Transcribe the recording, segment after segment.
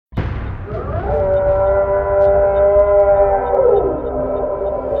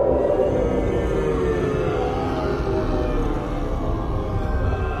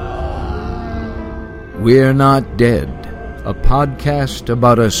We're Not Dead, a podcast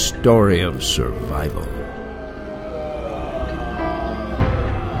about a story of survival.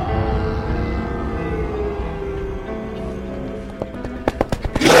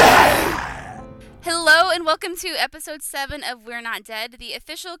 Hello and welcome to episode 7 of We're Not Dead, the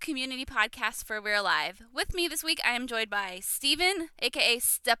official community podcast for We're Alive. With me this week, I am joined by Steven, aka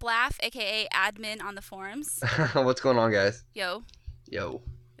Steplaugh, aka admin on the forums. What's going on, guys? Yo.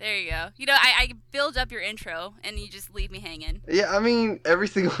 There you go. You know, I build up your intro and you just leave me hanging. Yeah, I mean,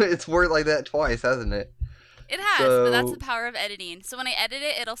 it's worded like that twice, hasn't it? It has, but that's the power of editing. So when I edit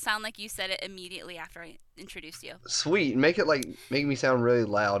it, it'll sound like you said it immediately after I introduced you. Sweet. Make me sound really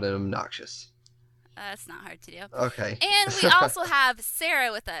loud and obnoxious. That's not hard to do. Okay. And we also have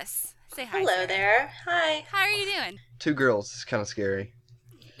Sarah with us. Say hi, Hello Sarah. there. Hi. How are you doing? 2 girls. It's kind of scary.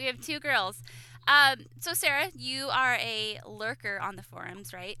 We have 2 girls. So Sarah, you are a lurker on the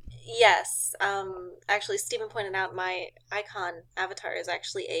forums, right? Yes. Actually, Stephen pointed out my icon avatar is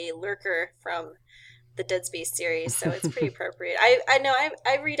actually a lurker from the Dead Space series, so it's pretty appropriate. I know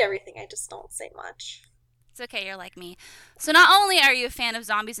I read everything. I just don't say much. It's okay, you're like me. So not only are you a fan of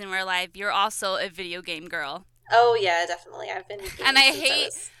Zombies in Real Life, you're also a video game girl. Oh yeah, definitely. I've been gaming And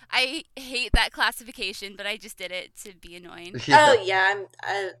since I hate that classification, but I just did it to be annoying. Yeah. Oh yeah,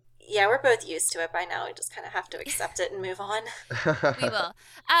 yeah, we're both used to it by now. We just kind of have to accept it and move on. We will.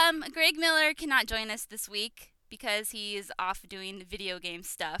 Greg Miller cannot join us this week because he's off doing video game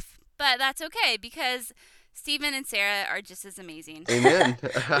stuff. But that's okay because Steven and Sarah are just as amazing. Amen.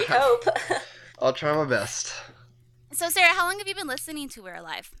 We hope. I'll try my best. So Sarah, how long have you been listening to We're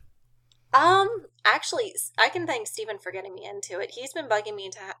Alive? Actually, I can thank Stephen for getting me into it. He's been bugging me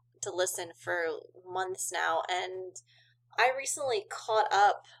to listen for months now, and I recently caught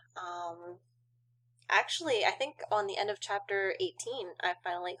up. Actually, I think on the end of chapter 18, I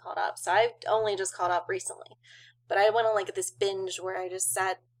finally caught up. So I've only just caught up recently, but I went on this binge where I just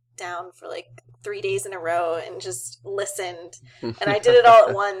sat down for 3 days in a row and just listened, and I did it all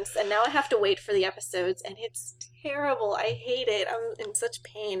at once, and now I have to wait for the episodes, and it's terrible. I hate it. I'm in such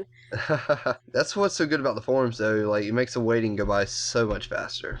pain. That's what's so good about the forums, though. It makes the waiting go by so much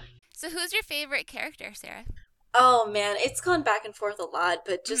faster. So who's your favorite character, Sarah? Oh man, it's gone back and forth a lot,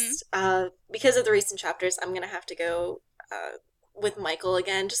 but just because of the recent chapters, I'm gonna have to go with Michael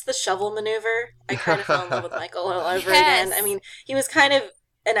again. Just the shovel maneuver. I kind of fell in love with Michael all over again. I mean, he was kind of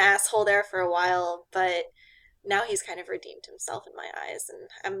an asshole there for a while, but now he's kind of redeemed himself in my eyes,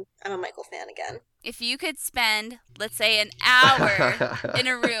 and I'm a Michael fan again. If you could spend, let's say, an hour in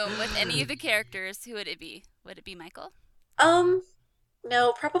a room with any of the characters, who would it be? Would it be Michael?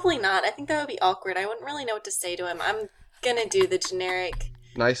 No, probably not. I think that would be awkward. I wouldn't really know what to say to him. I'm gonna do the generic.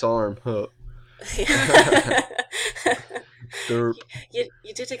 Nice arm. Huh.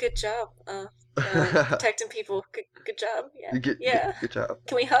 You did a good job. Protecting people. Good job. Yeah. Good job.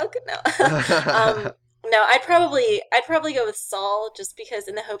 Can we hug? No. No, I'd probably go with Saul, just because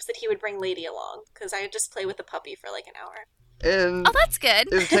in the hopes that he would bring Lady along, because I would just play with the puppy for an hour. And oh, that's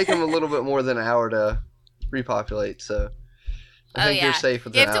good. It would take him a little bit more than an hour to repopulate, so I think you're safe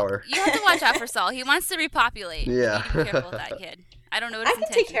with an hour. You have to watch out for Saul. He wants to repopulate. Yeah. You need to be careful with that kid. I don't know what his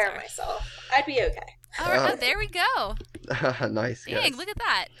intentions are. I can take care of myself. I'd be okay. All right, there we go. Nice. Dang, look at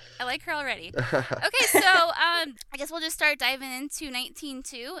that. I like her already. Okay, so I guess we'll just start diving into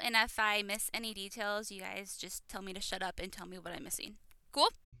 19.2, and if I miss any details, you guys just tell me to shut up and tell me what I'm missing. Cool?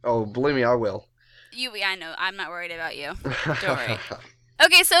 Oh, believe me, I will. I know. I'm not worried about you. Don't worry.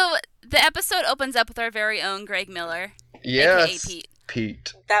 Okay, so the episode opens up with our very own Greg Miller, aka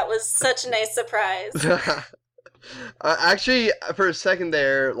Pete. That was such a nice surprise. Actually, for a second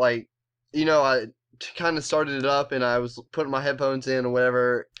there, I kind of started it up and I was putting my headphones in or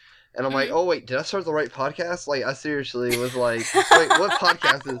whatever, and I'm like, oh wait, did I start the right podcast? I seriously was like, wait, what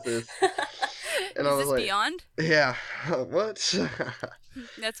podcast is this? And I was like, Beyond? Yeah, what?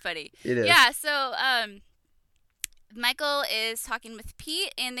 That's funny. It is. Yeah, so Michael is talking with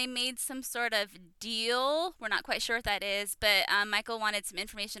Pete, and they made some sort of deal. We're not quite sure what that is, but Michael wanted some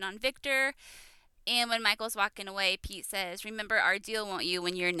information on Victor. And when Michael's walking away, Pete says, remember our deal, won't you,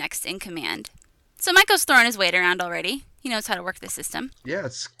 when you're next in command? So Michael's throwing his weight around already. He knows how to work the system. Yeah,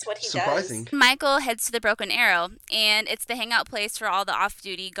 it's what he surprising. does. Michael heads to the Broken Arrow, and it's the hangout place for all the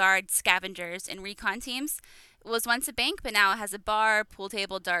off-duty guards, scavengers, and recon teams. It was once a bank, but now it has a bar, pool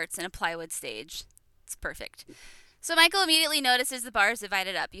table, darts, and a plywood stage. It's perfect. So Michael immediately notices the bar is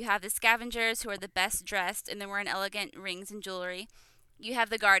divided up. You have the scavengers, who are the best dressed, and they're wearing elegant rings and jewelry. You have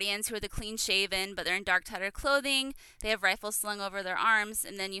the Guardians, who are the clean-shaven, but they're in dark-tattered clothing. They have rifles slung over their arms.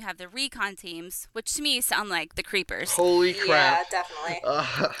 And then you have the recon teams, which to me sound like the Creepers. Holy crap. Yeah,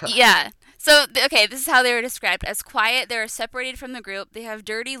 definitely. Yeah. So, okay, this is how they were described. As quiet, they are separated from the group. They have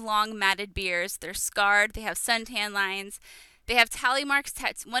dirty, long, matted beards. They're scarred. They have suntan lines. They have tally marks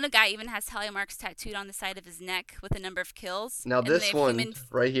tattooed. One guy even has tally marks tattooed on the side of his neck with a number of kills. Now and this they have one human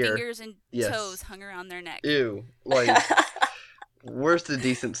right here. fingers and Yes. toes hung around their neck. Ew. Like, where's the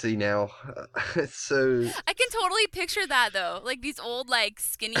decency now? It's so... I can totally picture that, though. Like, these old, like,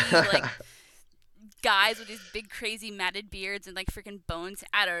 skinny, like, guys with these big, crazy, matted beards and, like, freaking bones.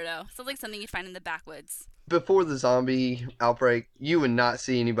 I don't know. Sounds like something you'd find in the backwoods. Before the zombie outbreak, you would not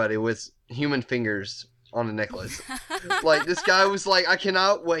see anybody with human fingers on a necklace. Like, this guy was like, I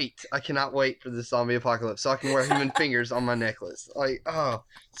cannot wait for the zombie apocalypse so I can wear human fingers on my necklace. Like, oh,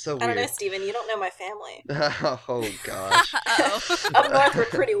 so weird. I don't know, Steven. You don't know my family. Oh, gosh. Uh-oh. Up north, we're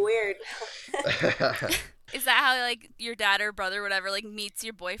pretty weird. Is that how, like, your dad or brother or whatever, like, meets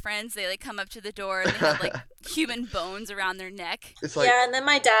your boyfriends? They, like, come up to the door and they have, like, human bones around their neck. It's like, Yeah, and then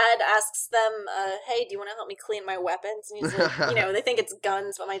my dad asks them, hey, do you want to help me clean my weapons? And he's like, you know, they think it's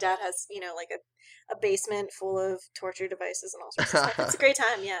guns, but my dad has, you know, like a basement full of torture devices and all sorts of stuff. It's a great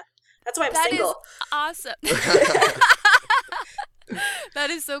time, yeah. That's why I'm That single. is awesome. That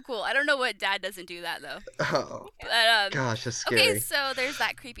is so cool. I don't know what dad doesn't do that, though. oh, But, gosh, that's scary. okay, so there's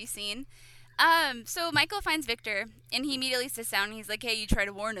that creepy scene. So Michael finds Victor, and he immediately sits down, and he's like, hey, you tried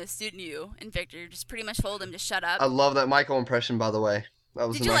to warn us, didn't you? And Victor just pretty much told him to shut up. I love that Michael impression, by the way. That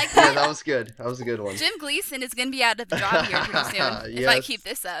was Did you nice. like that? Yeah, that was good. That was a good one. Jim Gleason is going to be out of the job here pretty soon if I Yes. keep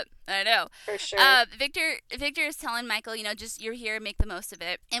this up. I know. For sure. Victor is telling Michael, you know, just you're here, make the most of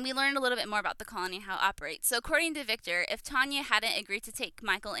it. And we learned a little bit more about the colony and how it operates. So according to Victor, if Tanya hadn't agreed to take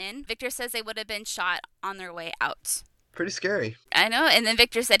Michael in, Victor says they would have been shot on their way out. Pretty scary. I know. And then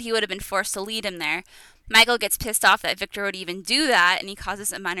Victor said he would have been forced to lead him there. Michael gets pissed off that Victor would even do that, and he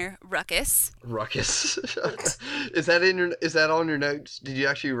causes a minor ruckus. Ruckus. Is that on your notes? Did you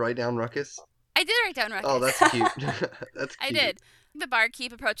actually write down ruckus? I did write down ruckus. Oh, that's cute. That's cute. I did. The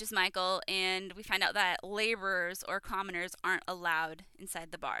barkeep approaches Michael, and we find out that laborers or commoners aren't allowed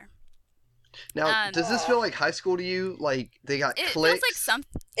inside the bar. Now, does this feel like high school to you? Like, they got It cliques? feels like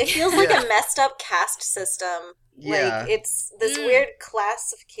something. It feels like Yeah. a messed up caste system. Yeah. Like, it's this weird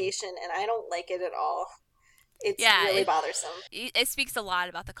classification, and I don't like it at all. It's really bothersome. It speaks a lot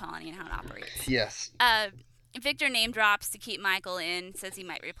about the colony and how it operates. Yes. Victor name drops to keep Michael in, says he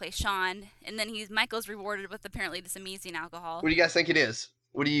might replace Sean, and then Michael's rewarded with apparently this amazing alcohol. What do you guys think it is?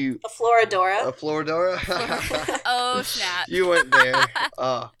 What do you... A Floridora. A Floridora? Oh, snap. You went there.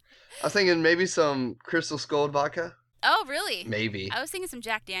 I was thinking maybe some Crystal Skull vodka. Oh, really? Maybe. I was thinking some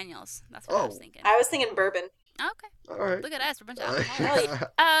Jack Daniels. That's what I was thinking. I was thinking bourbon. Okay. All right. Look at us. We're a bunch of alcoholics.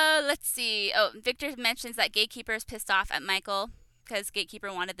 Let's see. Oh, Victor mentions that Gatekeeper is pissed off at Michael because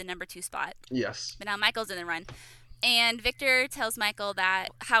Gatekeeper wanted the number 2 spot. Yes. But now Michael's in the run. And Victor tells Michael that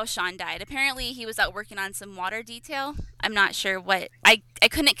how Sean died. Apparently, he was out working on some water detail. I'm not sure what. I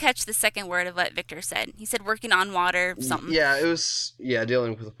couldn't catch the second word of what Victor said. He said working on water, something. Yeah, it was,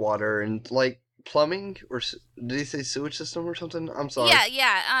 dealing with water and, like, plumbing, or did he say sewage system or something? I'm sorry.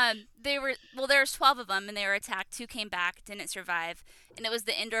 Yeah. There was 12 of them, and they were attacked. 2 came back, didn't survive, and it was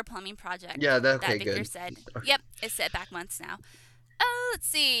the indoor plumbing project. Yeah, that okay, Victor good. said. Yep, it's set back months now. Let's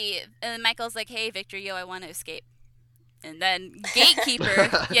see. And Michael's like, "Hey, Victor, I want to escape." And then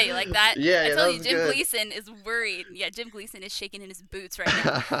Gatekeeper, yeah, you like that? Yeah, I that told you, was Jim good. Gleason is worried. Yeah, Jim Gleason is shaking in his boots right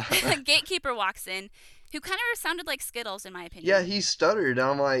now. Gatekeeper walks in, who kind of sounded like Skittles, in my opinion. Yeah, he stuttered, and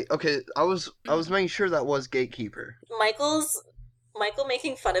I'm like, okay, I was making sure that was Gatekeeper. Michael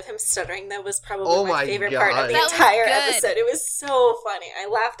making fun of him stuttering, that was probably my favorite part of the That was entire good. episode. It was so funny. I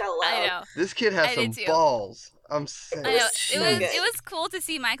laughed out loud. I know. This kid has I some did too. balls. I'm saying. I know. so It good. was cool to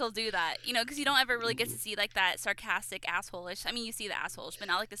see Michael do that, because you don't ever really get to see like that sarcastic asshole-ish. I mean, you see the asshole-ish, but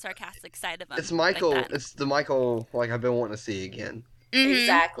not like the sarcastic side of him. It's Michael. Like that. It's the Michael like I've been wanting to see again. Mhm.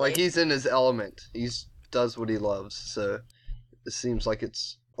 Exactly. Like he's in his element. He's does what he loves. So it seems like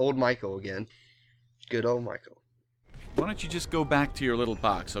it's old Michael again. Good old Michael. Why don't you just go back to your little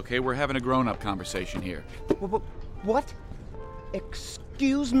box, okay? We're having a grown-up conversation here. What?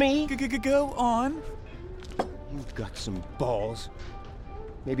 Excuse me? Go on. You've got some balls.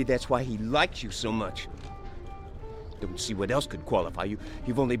 Maybe that's why he likes you so much. Don't see what else could qualify you.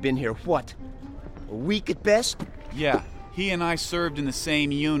 You've only been here, what? A week at best? Yeah, he and I served in the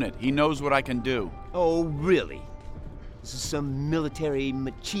same unit. He knows what I can do. Oh, really? This is some military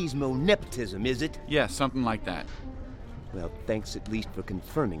machismo nepotism, is it? Yeah, something like that. Well, thanks at least for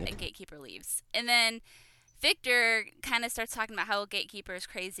confirming And it. Gatekeeper leaves. And then Victor kind of starts talking about how Gatekeeper is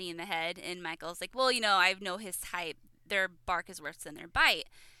crazy in the head, and Michael's like, well, I know his type. Their bark is worse than their bite.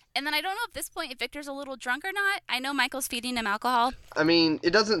 And then I don't know at this point if Victor's a little drunk or not. I know Michael's feeding him alcohol. I mean,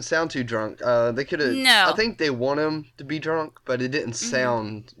 it doesn't sound too drunk. They could have... No. I think they want him to be drunk, but it didn't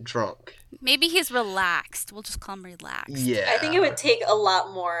sound drunk. Maybe he's relaxed. We'll just call him relaxed. Yeah. I think it would take a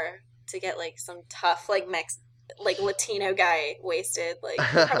lot more to get, like, some tough, like, Latino guy wasted. Like,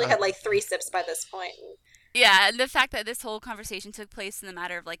 he probably had, like, 3 sips by this point. Yeah, and the fact that this whole conversation took place in the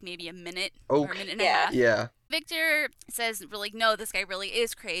matter of, like, maybe a minute or a minute and a half. Yeah. Victor says, like, no, this guy really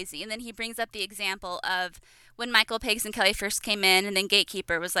is crazy. And then he brings up the example of when Michael, Piggs, and Kelly first came in, and then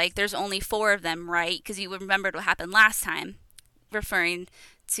Gatekeeper was like, there's only 4 of them, right? Because you remembered what happened last time, referring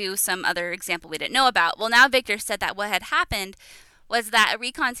to some other example we didn't know about. Well, now Victor said that what had happened was that a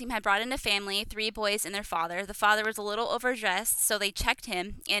recon team had brought in a family, 3 boys and their father. The father was a little overdressed, so they checked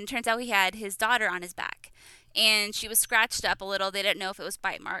him, and it turns out he had his daughter on his back. And she was scratched up a little. They didn't know if it was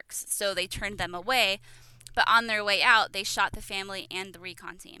bite marks, so they turned them away. But on their way out, they shot the family and the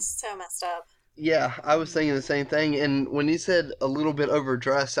recon team. So messed up. Yeah, I was thinking the same thing. And when you said a little bit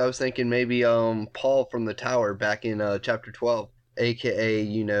overdressed, I was thinking maybe Paul from the tower back in chapter 12, a.k.a.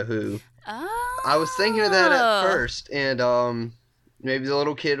 you-know-who. Oh. I was thinking of that at first, and maybe the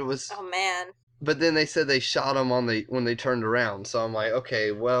little kid was... Oh, man. But then they said they shot him when they turned around. So I'm like,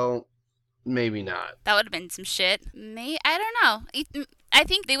 okay, well, maybe not. That would have been some shit. I don't know. I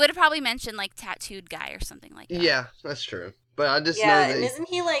think they would have probably mentioned, like, tattooed guy or something like that. Yeah, that's true. But I just know and isn't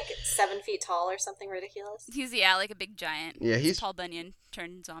he, like, 7 feet tall or something ridiculous? He's, like a big giant. Yeah, he's Paul Bunyan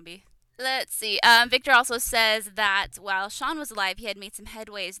turned zombie. Let's see. Victor also says that while Sean was alive, he had made some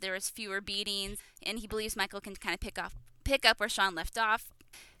headways. There was fewer beatings, and he believes Michael can kind of pick up where Sean left off.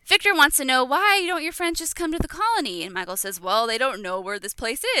 Victor wants to know, why don't your friends just come to the colony? And Michael says, well, they don't know where this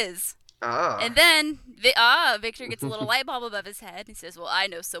place is. And then Victor gets a little light bulb above his head. He says, well, I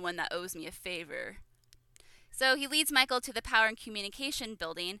know someone that owes me a favor. So he leads Michael to the Power and Communication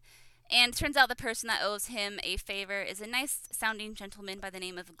building, and it turns out the person that owes him a favor is a nice-sounding gentleman by the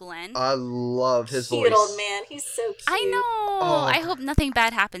name of Glenn. I love his voice. Cute old man. He's so cute. I know. Oh. I hope nothing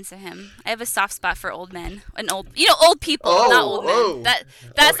bad happens to him. I have a soft spot for old men. Old people, not old men. That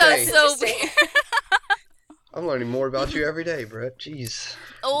Okay. sounds so weird. I'm learning more about you every day, Brett. Jeez.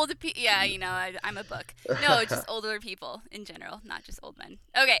 Old people. Yeah, I'm a book. No, just older people in general, not just old men.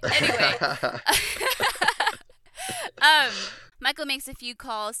 Okay, anyway. Michael makes a few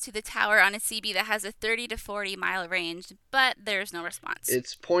calls to the tower on a CB that has a 30 to 40 mile range, but there's no response.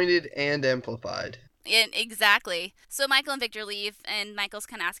 It's pointed and amplified. Exactly. So Michael and Victor leave, and Michael's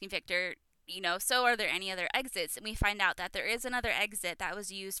kind of asking Victor, so are there any other exits? And we find out that there is another exit that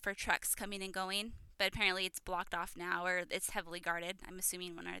was used for trucks coming and going, but apparently it's blocked off now, or it's heavily guarded. I'm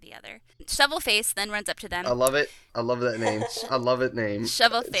assuming one or the other. Shovelface then runs up to them. I love it. I love that name. I love that name.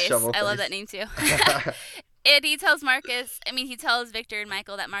 Shovelface. I love that name too. And he tells Victor and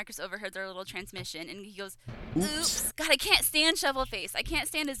Michael that Marcus overheard their little transmission, and he goes, oops. God, I can't stand Shovelface. I can't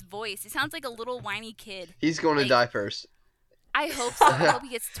stand his voice. He sounds like a little whiny kid. He's going to die first. I hope so. I hope he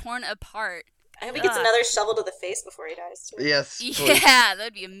gets torn apart. I hope he gets another shovel to the face before he dies, too. Yes, please. Yeah, that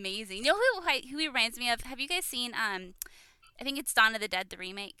would be amazing. You know who he reminds me of? Have you guys seen, I think it's Dawn of the Dead, the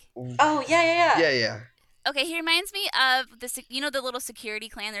remake? Oh, yeah. Yeah. Okay, he reminds me of, the little security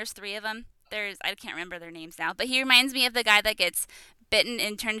clan? There's 3 of them. I can't remember their names now, but he reminds me of the guy that gets bitten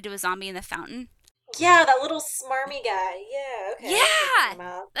and turned into a zombie in the fountain. Yeah, that little smarmy guy. Yeah, okay.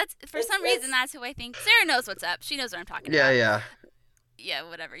 Yeah! That's some reason that's who I think. Sarah knows what's up. She knows what I'm talking about. Yeah. Yeah,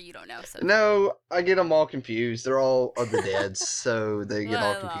 whatever. You don't know. So. No, I get them all confused. They're all of the deads, so they get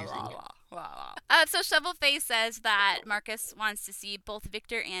all confusing. So Shovelface says that Marcus wants to see both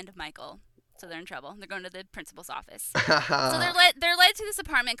Victor and Michael. So they're in trouble. They're going to the principal's office. So they're led to this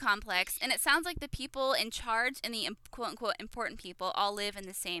apartment complex, and it sounds like the people in charge and the quote-unquote important people all live in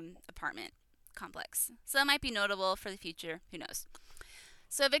the same apartment complex. So that might be notable for the future. Who knows?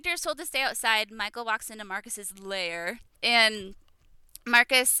 So Victor is told to stay outside. Michael walks into Marcus's lair, and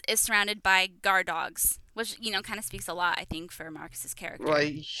Marcus is surrounded by guard dogs, which, kind of speaks a lot, I think, for Marcus's character.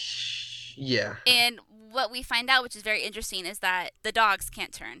 Right. Yeah. And what we find out, which is very interesting, is that the dogs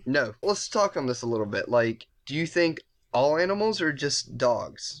can't turn. No. Let's talk on this a little bit. Like, do you think all animals are just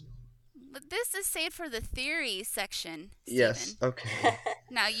dogs? But this is saved for the theory section, Steven. Yes. Okay.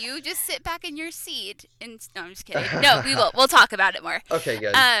 Now you just sit back in your seat and... No, I'm just kidding. No, we will. We'll talk about it more. Okay,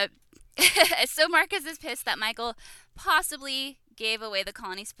 good. So Marcus is pissed that Michael possibly gave away the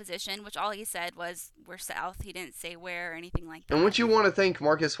colony's position, which all he said was, we're south. He didn't say where or anything like that. And wouldn't you want to think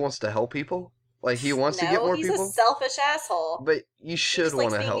Marcus wants to help people? Like, he wants to get more he's people? a selfish asshole. But you should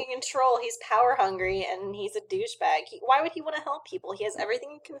want to He's help. being in control. He's power hungry, and he's a douchebag. Why would he want to help people? He has everything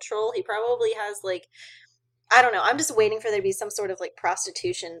in control. He probably has, like, I don't know. I'm just waiting for there to be some sort of, like,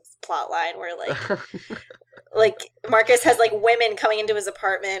 prostitution plot line where, like, Marcus has, like, women coming into his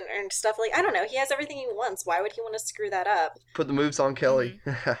apartment and stuff. Like, I don't know. He has everything he wants. Why would he want to screw that up? Put the moves on Kelly.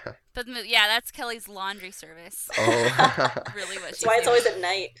 But yeah, that's Kelly's laundry service. Oh. Really what That's why it's always at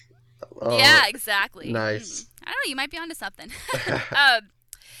night. Oh, yeah, exactly. Nice. I don't know. You might be onto something.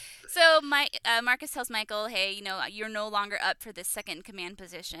 So Marcus tells Michael, hey, you're no longer up for this second command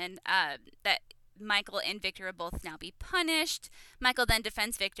position. That Michael and Victor will both now be punished. Michael then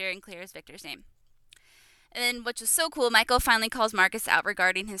defends Victor and clears Victor's name. And then, which was so cool, Michael finally calls Marcus out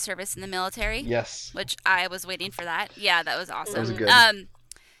regarding his service in the military. Yes. Which I was waiting for that. Yeah, that was awesome. That was good.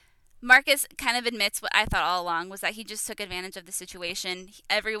 Marcus kind of admits what I thought all along, was that he just took advantage of the situation.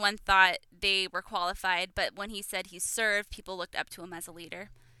 Everyone thought they were qualified, but when he said he served, people looked up to him as a leader.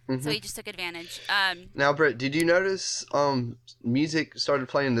 Mm-hmm. So he just took advantage. Now, Britt, did you notice music started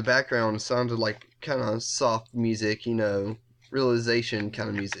playing in the background? It sounded like kind of soft music, realization kind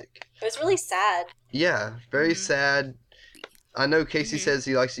of music. It was really sad. Yeah, very sad. I know Casey says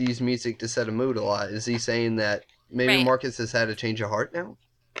he likes to use music to set a mood a lot. Is he saying that maybe Right. Marcus has had a change of heart now?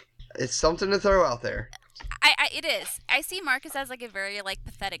 It's something to throw out there. It is. I see Marcus as like a very like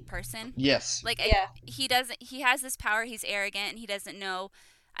pathetic person. Yes. Like Yeah. he has this power. He's arrogant, and he doesn't know.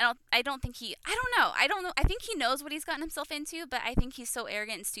 I don't know. I think he knows what he's gotten himself into, but I think he's so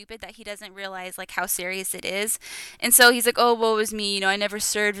arrogant and stupid that he doesn't realize like how serious it is. And so he's like, "Oh, woe is me. I never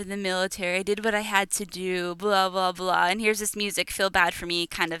served in the military. I did what I had to do. Blah blah blah." And here's this music, feel bad for me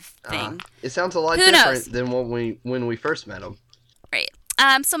kind of thing. It sounds a lot Who different knows? than when we first met him. Right.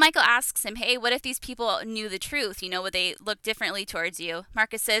 So Michael asks him, hey, what if these people knew the truth? Would they look differently towards you?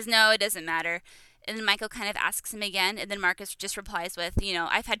 Marcus says, no, it doesn't matter. And then Michael kind of asks him again, and then Marcus just replies with,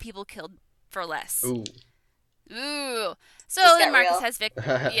 I've had people killed for less. Ooh. So This then got Marcus real. has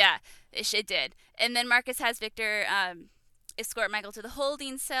Victor. Yeah, it did. And then Marcus has Victor escort Michael to the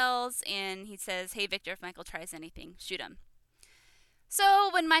holding cells, and he says, hey, Victor, if Michael tries anything, shoot him. So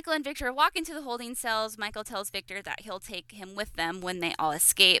when Michael and Victor walk into the holding cells, Michael tells Victor that he'll take him with them when they all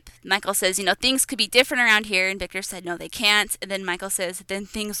escape. Michael says, things could be different around here, and Victor said, no, they can't. And then Michael says, then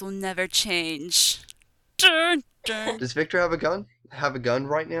things will never change. Dun, dun. Does Victor have a gun? Have a gun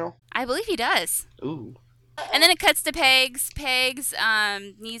right now? I believe he does. Ooh. And then it cuts to Pegs. Pegs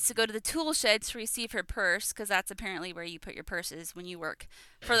needs to go to the tool shed to receive her purse, because that's apparently where you put your purses when you work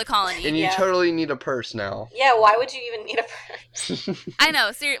for the colony. And you Yeah. totally need a purse now. Yeah, why would you even need a purse? I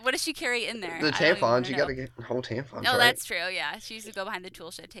know. So what does she carry in there? The I don't even tampons, you know. gotta get whole tampons, No, right? that's true. Yeah, she used to go behind the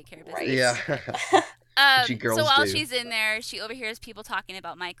tool shed, take care of business. Right. Yeah. What you girls So while do. she's in there, she overhears people talking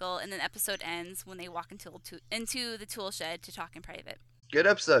about Michael, and then the episode ends when they walk into the tool shed to talk in private. Good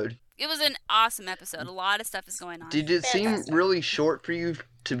episode. It was an awesome episode. A lot of stuff is going on. Did it seem Fantastic. really short for you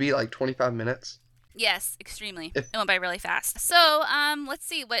to be like 25 minutes? Yes, extremely. If- It went by really fast. So, let's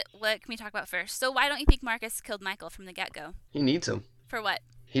see. What can we talk about first? So, why don't you think Marcus killed Michael from the get-go? He needs him. For what?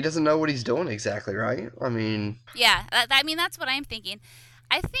 He doesn't know what he's doing exactly, right? I mean, Yeah, that's what I'm thinking.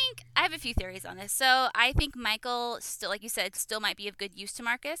 I think I have a few theories on this. So, I think Michael still, like you said, still might be of good use to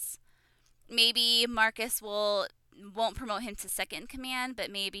Marcus. Maybe Marcus won't promote him to second in command,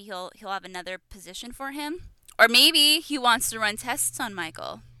 but maybe he'll have another position for him. Or maybe he wants to run tests on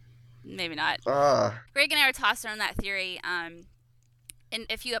Michael. Maybe not. Greg and I were tossing on that theory in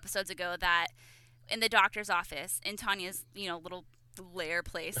a few episodes ago, that in the doctor's office, in Tanya's little lair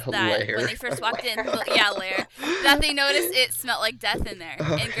place, that Lair. when they first walked in, lair, that they noticed it smelled like death in there.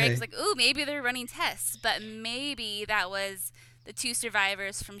 And Okay. Greg's like, ooh, maybe they're running tests, but maybe that was the two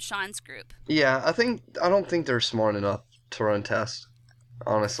survivors from Sean's group. yeah, I don't think they're smart enough to run tests,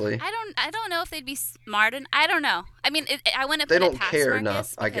 honestly. I don't know if they'd be smart, and I don't know. I mean, I wouldn't They put don't it past care Marcus,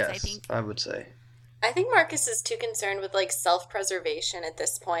 enough, I because guess, think I would say. I think Marcus is too concerned with, like, self-preservation at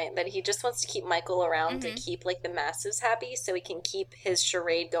this point, that he just wants to keep Michael around to keep, like, the masses happy so he can keep his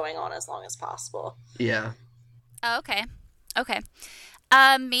charade going on as long as possible. Yeah. Oh, okay.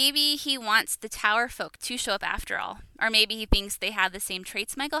 Maybe he wants the Tower folk to show up after all. Or maybe he thinks they have the same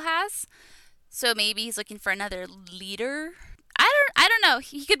traits Michael has. So maybe he's looking for another leader. I don't know.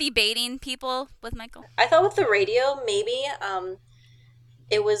 He could be baiting people with Michael. I thought with the radio, maybe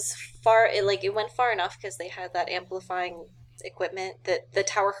it was it went far enough because they had that amplifying equipment that the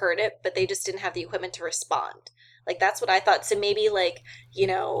tower heard it, but they just didn't have the equipment to respond. Like, that's what I thought. So maybe, like,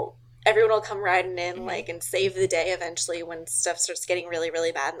 everyone will come riding in, like, and save the day eventually when stuff starts getting really,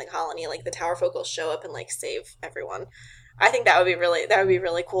 really bad in the colony. Like, the tower folk will show up and, like, save everyone. I think that would be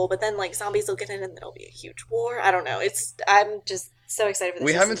really cool. But then like zombies will get in and there'll be a huge war. I don't know. I'm just so excited for this.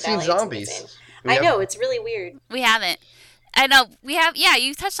 We haven't seen zombies. I know, it's really weird. We haven't. I know we have. Yeah,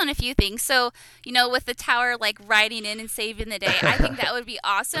 you touched on a few things. So with the tower like riding in and saving the day, I think that would be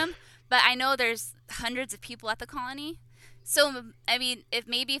awesome. But I know there's hundreds of people at the colony. So I mean, if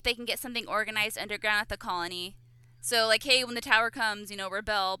they can get something organized underground at the colony. So like, hey, when the tower comes,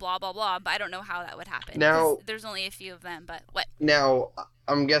 rebel, blah blah blah. But I don't know how that would happen. Now there's only a few of them. But what? Now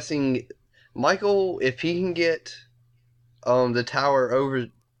I'm guessing Michael, if he can get the tower over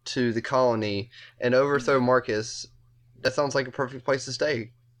to the colony and overthrow Marcus, that sounds like a perfect place to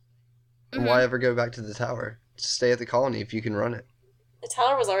stay. And why ever go back to the tower? Just stay at the colony if you can run it. The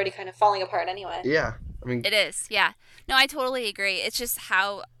tower was already kind of falling apart anyway. Yeah, I mean it is. Yeah, no, I totally agree. It's just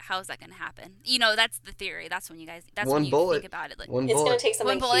how is that going to happen? That's the theory. That's when you guys. That's one when you bullet. think about it. Like, one it's bullet. going to take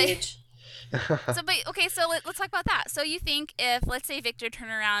something huge. So let's talk about that. So you think if, let's say, Victor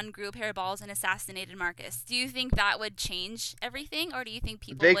turned around, grew a pair of balls, and assassinated Marcus, do you think that would change everything, or do you think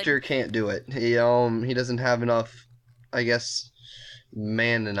people Victor can't do it. He doesn't have enough, I guess,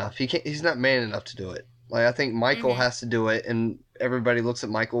 man enough. He's not man enough to do it. Like I think Michael has to do it, and everybody looks at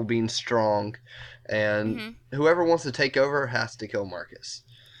Michael being strong, and whoever wants to take over has to kill Marcus.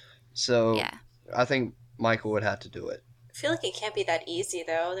 So yeah. I think Michael would have to do it. I feel like it can't be that easy,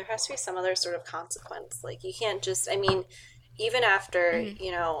 though. There has to be some other sort of consequence. Like, you can't just... I mean, even after,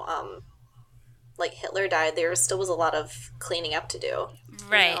 like, Hitler died, there still was a lot of cleaning up to do.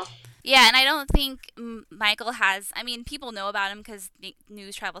 Right. Yeah, and I don't think Michael has... I mean, people know about him because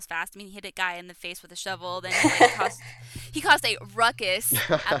news travels fast. I mean, he hit a guy in the face with a shovel. Then he caused a ruckus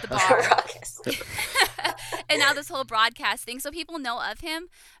at the bar. Ruckus. And now this whole broadcast thing. So people know of him,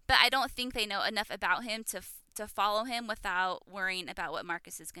 but I don't think they know enough about him to follow him without worrying about what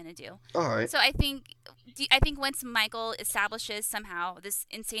Marcus is going to do. All right. So I think once Michael establishes somehow this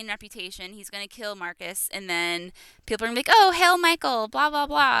insane reputation, he's going to kill Marcus, and then people are going to be like, oh, hail Michael, blah, blah,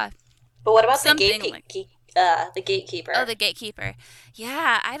 blah. But what about the gatekeeper? Oh, the gatekeeper.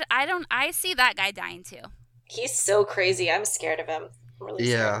 Yeah, I see that guy dying too. He's so crazy. I'm scared of him. I'm really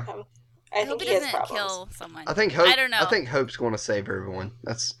scared of him. I think he has doesn't problems. kill someone. I don't know. I think Hope's going to save everyone.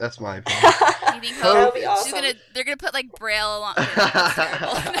 That's my opinion. You think Hope? That would be awesome. They're gonna put like Braille along.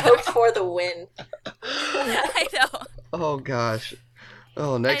 Hope for the win. I know. Oh gosh.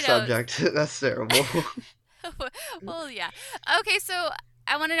 Oh, next subject. That's terrible. Well, yeah. Okay, so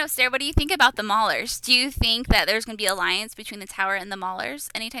I want to know, Sarah, what do you think about the Maulers? Do you think that there's going to be an alliance between the Tower and the Maulers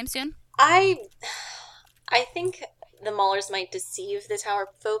anytime soon? I think the Maulers might deceive the Tower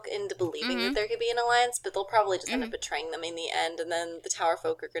folk into believing that there could be an alliance, but they'll probably just end up betraying them in the end, and then the Tower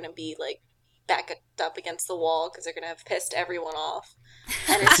folk are going to be, like, backed up against the wall because they're going to have pissed everyone off.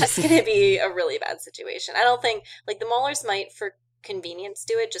 And it's just going to be a really bad situation. I don't think, like, the Maulers might, for convenience,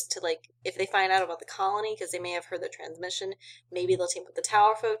 do it just to, like, if they find out about the colony, because they may have heard the transmission, maybe they'll team up with the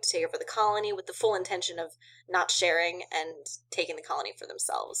Tower folk to take over the colony with the full intention of not sharing and taking the colony for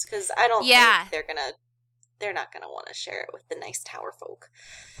themselves. Because I don't think they're not going to want to share it with the nice Tower folk.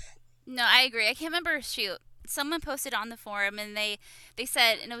 No, I agree. I can't remember, someone posted on the forum, and they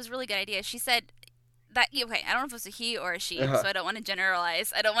said, and it was a really good idea, she said that, okay, I don't know if it was a he or a she, so I don't want to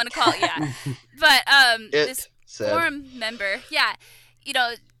generalize. I don't want to call it, but this forum member,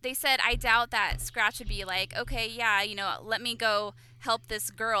 they said, I doubt that Scratch would be like, okay, let me go help this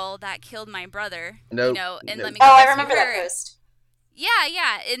girl that killed my brother, and let me go I remember that post.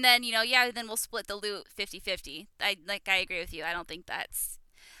 Yeah, and then, then we'll split the loot 50-50. I agree with you. I don't think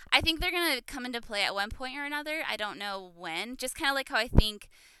I think they're going to come into play at one point or another. I don't know when. Just kind of like how I think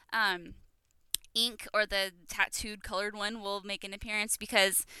Ink, or the tattooed colored one, will make an appearance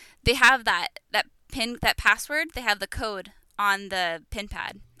because they have that pin, that password. They have the code on the pin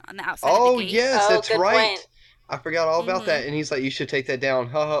pad on the outside of the gate. Yes, that's right. Point. I forgot all about that. And he's like, you should take that down.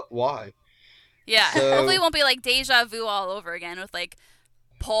 Why? Yeah. So... Hopefully it won't be like deja vu all over again with like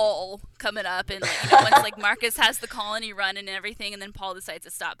Paul coming up and once like Marcus has the colony run and everything, and then Paul decides to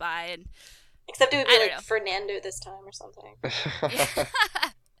stop by, and except it would be like Fernando this time or something.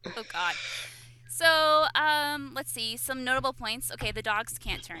 Oh God. So let's see some notable points. Okay, the dogs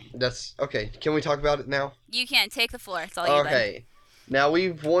can't turn. That's okay. Can we talk about it now? You can take the floor. It's all you. Okay. Now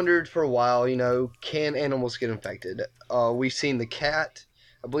we've wondered for a while. Can animals get infected? We've seen the cat.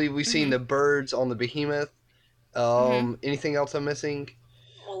 I believe we've seen the birds on the behemoth. Anything else I'm missing?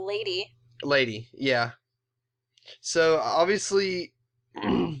 Well, Lady, yeah. So, obviously,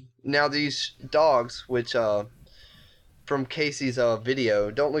 now these dogs, which, from Casey's video,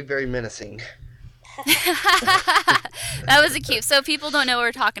 don't look very menacing. That was a cute. So, people don't know what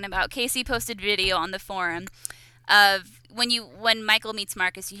we're talking about. Casey posted video on the forum of when Michael meets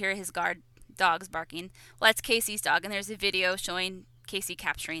Marcus, you hear his guard dogs barking. Well, that's Casey's dog, and there's a video showing Casey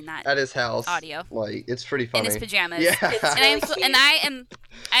capturing that at his house. Audio. Like, it's pretty funny. In his pajamas. Yeah.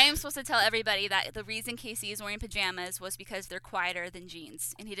 I am supposed to tell everybody that the reason Casey is wearing pajamas was because they're quieter than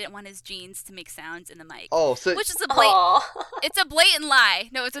jeans, and he didn't want his jeans to make sounds in the mic. Oh, so which is it's a blatant lie.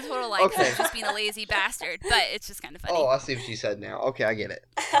 No, it's a total lie. Okay. He's just being a lazy bastard, but it's just kind of funny. Oh, I see what you said now. Okay, I get it.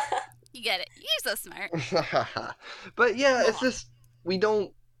 You get it. You're so smart. But yeah, it's just we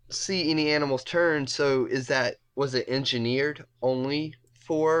don't see any animals turn. So was it engineered only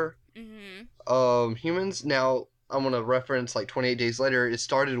for humans? Now I'm gonna reference like 28 Days Later. It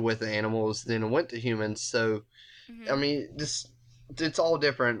started with the animals, then it went to humans. So I mean, it's all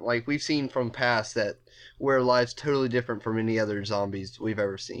different. Like we've seen from past that where life's totally different from any other zombies we've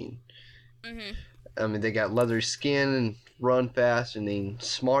ever seen. I mean, they got leathery skin and run fast and then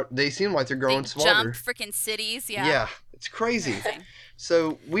smart. They seem like they're growing smarter. Jump freaking cities, yeah. Yeah, it's crazy.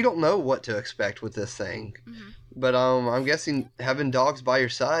 So we don't know what to expect with this thing. But I'm guessing having dogs by your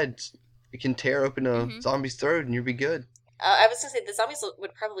side, you can tear open a zombie's throat and you'll be good. I was going to say, the zombies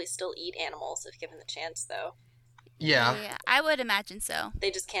would probably still eat animals if given the chance, though. Yeah. I would imagine so.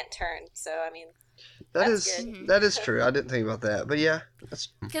 They just can't turn, so, I mean... That is true. I didn't think about that, but yeah.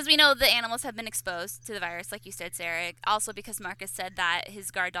 Because we know the animals have been exposed to the virus, like you said, Sarah. Also because Marcus said that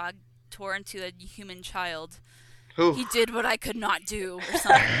his guard dog tore into a human child. Oof. He did what I could not do, or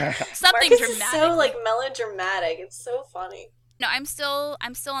something. Something Marcus dramatic. Is so like melodramatic. It's so funny. No, I'm still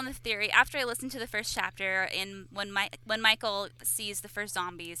on the theory. After I listened to the first chapter, and when Michael sees the first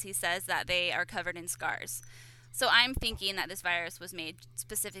zombies, he says that they are covered in scars. So I'm thinking that this virus was made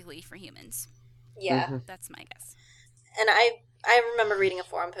specifically for humans. Yeah. That's my guess. And I remember reading a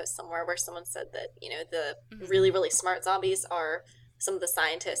forum post somewhere where someone said that, the really, really smart zombies are some of the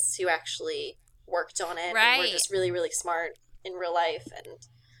scientists who actually worked on it and were just really, really smart in real life. And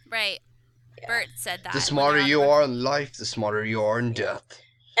right. Yeah. Bert said that. The smarter you are in life, the smarter you are in death.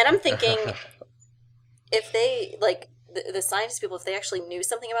 And I'm thinking, if they, like, the scientist people, if they actually knew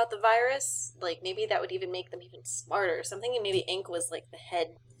something about the virus, like, maybe that would even make them even smarter. So I'm thinking maybe Ink was, like, the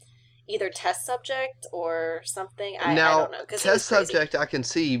head either test subject or something. I don't know. Test subject I can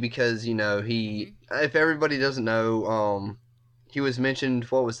see because, he, if everybody doesn't know, he was mentioned,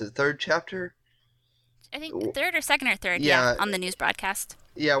 what was it, third chapter? I think third or second or third, on the news broadcast.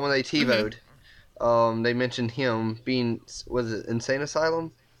 Yeah, when they TiVo'd, they mentioned him being, was it Insane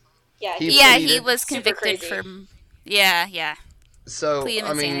Asylum? Yeah, he was convicted for, So, plea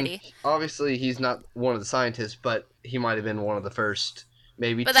of insanity. Obviously he's not one of the scientists, but he might have been one of the first.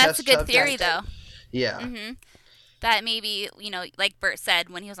 Maybe but that's a good theory, though. Yeah. That maybe, like Bert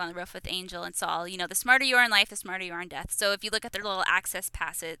said when he was on the roof with Angel and Saul, the smarter you are in life, the smarter you are in death. So if you look at their little access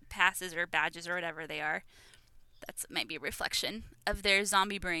passes or badges or whatever they are, that's might be a reflection of their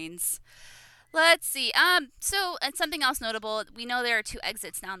zombie brains. Let's see. So, and something else notable, we know there are 2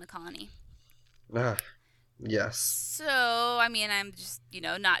 exits now in the colony. Yes. So, I mean, I'm just,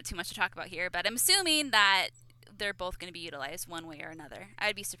 not too much to talk about here, but I'm assuming that they're both going to be utilized one way or another.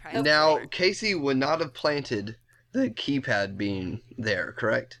 I'd be surprised. Now, Casey would not have planted the keypad being there,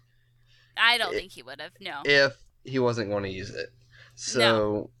 correct? I don't think he would have, no. If he wasn't going to use it.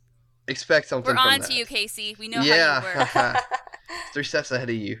 So, expect something from that. We're on to you, Casey. We know how you work. 3 steps ahead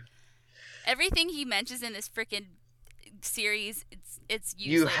of you. Everything he mentions in this freaking series, it's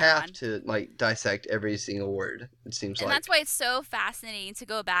used You later have on. to, dissect every single word, it seems like. And that's why it's so fascinating to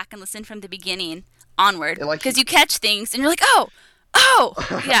go back and listen from the beginning onward. Because you catch things, and you're like, oh!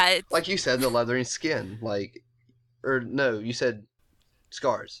 Yeah. Like you said, the leathering skin. You said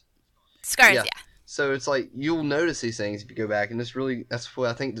scars. Scars, yeah. So it's like, you'll notice these things if you go back, and that's what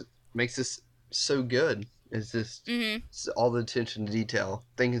I think makes this so good. Is just all the attention to detail.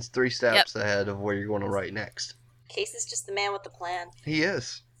 I think it's 3 steps ahead of where you're going to write next. Case is just the man with the plan. He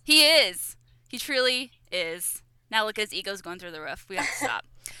is. He is. He truly is. Now look at his ego's going through the roof. We have to stop.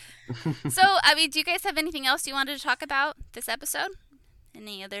 So, I mean, do you guys have anything else you wanted to talk about this episode?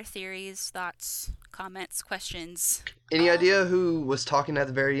 Any other theories, thoughts, comments, questions? Any idea who was talking at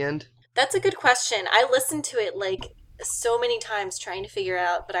the very end? That's a good question. I listened to it so many times trying to figure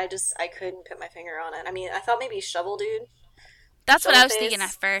out, but I couldn't put my finger on it. I mean, I thought maybe Shovel Dude. That's what I was thinking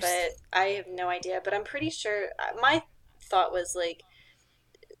at first. But I have no idea. But I'm pretty sure, my thought was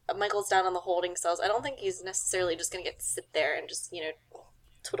Michael's down on the holding cells. I don't think he's necessarily just going to get to sit there and just,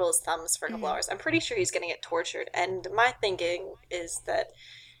 twiddle his thumbs for a couple hours. I'm pretty sure he's going to get tortured. And my thinking is that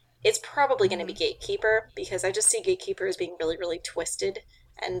it's probably going to be Gatekeeper, because I just see Gatekeeper as being really, really twisted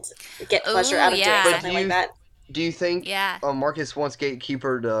and get pleasure out of doing something like that. Do you think Marcus wants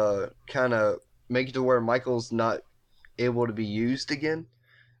Gatekeeper to kind of make it to where Michael's not able to be used again?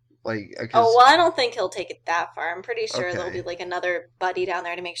 Like, Oh, well, I don't think he'll take it that far. I'm pretty sure there'll Okay. be like another buddy down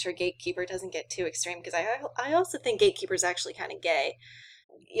there to make sure Gatekeeper doesn't get too extreme, because I also think Gatekeeper's actually kind of gay.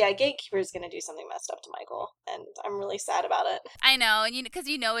 Yeah, Gatekeeper's going to do something messed up to Michael, and I'm really sad about it. I know, and because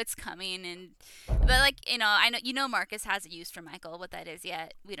it's coming, but like I know Marcus has a use for Michael. What that is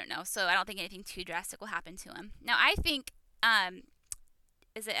yet, we don't know. So I don't think anything too drastic will happen to him. Now I think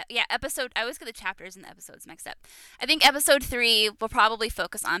episode. I always get the chapters and the episodes mixed up. I think episode 3 will probably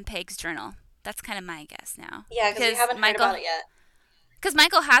focus on Peg's journal. That's kind of my guess now. Yeah, because we haven't heard about it yet. Because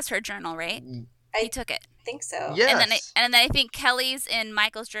Michael has her journal, right? He took it. I think so. Yes. And then I think Kelly's and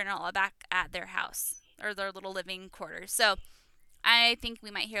Michael's journal are back at their house or their little living quarters. So I think we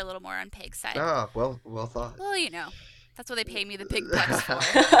might hear a little more on Peg's side. Ah, well thought. Well, that's what they pay me the pig bucks for.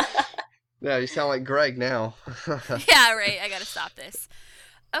 Yeah, you sound like Greg now. Yeah, right. I gotta stop this.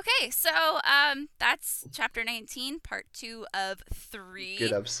 Okay, so that's chapter 19, part 2 of 3.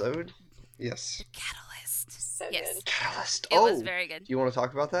 Good episode. Yes. Catalyst. So Yes. good. Catalyst. It was very good. Do you want to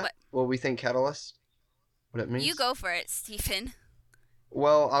talk about that? What? We think catalyst? What it means? You go for it, Stephen.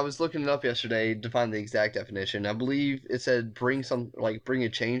 Well, I was looking it up yesterday to find the exact definition. I believe it said bring a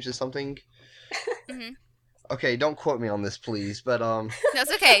change to something. Mhm. Okay, don't quote me on this, please. But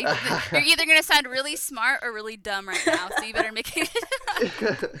That's okay. You're either gonna sound really smart or really dumb right now, so you better make it.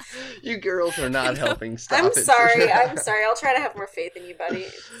 you girls are not helping. Stop I'm it. sorry. I'm sorry. I'll try to have more faith in you, buddy.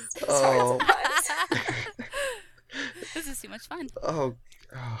 It's hard sometimes. This is too much fun. Oh,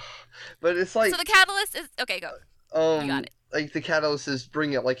 but it's like So the catalyst is okay. Go. You got it. Like the catalyst is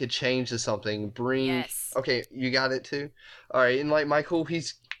bring it like a change to something. Yes. Okay, you got it too. All right, and like Michael,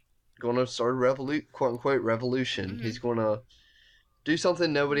 he's gonna start a quote unquote revolution. Mhm. He's gonna do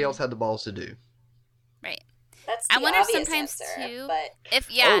something nobody else had the balls to do. Right. That's the I wonder if obvious sometimes answer, too.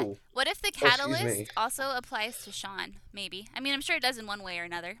 but What if the excuse catalyst me. also applies to Sean? Maybe. I mean, I'm sure it does in one way or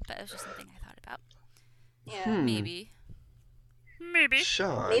another, but it was just something I thought about. yeah. Maybe.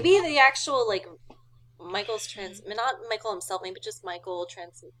 Sean. Maybe the actual like Michael's not Michael himself, maybe just Michael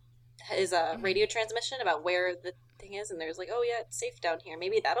his radio transmission about where the thing is, and there's like, oh yeah, it's safe down here.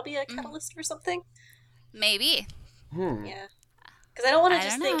 Maybe that'll be a catalyst for something. Maybe. Yeah, because I don't want to I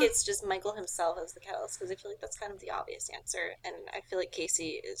just don't think know. it's just Michael himself as the catalyst, because I feel like that's kind of the obvious answer, and I feel like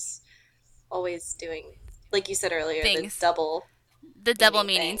Casey is always doing, like you said earlier, Things. the double. The double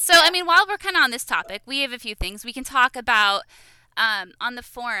Meaning meaning. thing, So, yeah. I mean, while we're kind of on this topic, we have a few things we can talk about. On the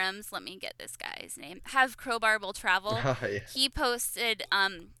forums, let me get this guy's name. Have Crowbar Will Travel. Oh, yeah. He posted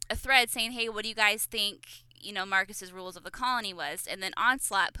a thread saying, hey, what do you guys think, Marcus's rules of the colony was? And then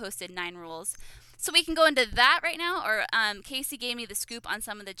Onslaught posted 9 rules. So we can go into that right now, or Casey gave me the scoop on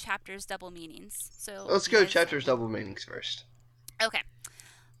some of the chapters' double meanings. So Let's you go guys- chapters double meanings first. Okay.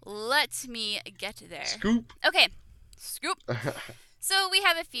 Let me get there. Scoop. Okay. Scoop. So we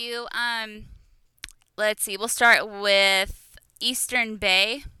have a few. Let's see. We'll start with Eastern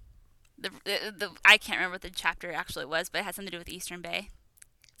Bay. The I can't remember what the chapter actually was, but it has something to do with Eastern Bay.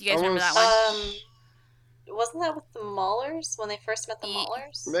 Do you guys remember that one? Wasn't that with the Maulers when they first met the Ye-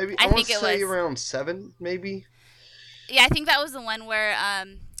 Maulers? Maybe I I want think to it say was. around 7, maybe. Yeah, I think that was the one where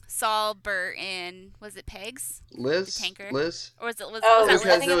Saul, Bert, and was it Pegs? Liz. The tanker? Liz. Or was Oh, that I Because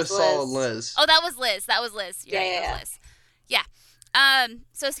Liz? think it it was was Saul and Liz. Liz. Oh, that was Liz. That was Liz. You're Yeah, right, yeah, it yeah. was Liz. Yeah.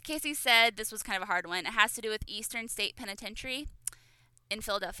 So as Casey said, this was kind of a hard one. It has to do with Eastern State Penitentiary in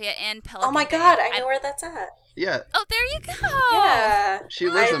Philadelphia and Pelican Oh my Bay. god, I know where that's at. Yeah, Oh, there you go. Yeah. she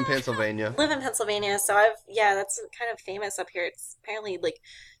lives I in Pennsylvania. live in Pennsylvania, so that's kind of famous up here. It's apparently like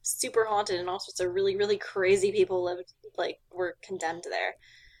super haunted, and all sorts of really, really crazy people were condemned there.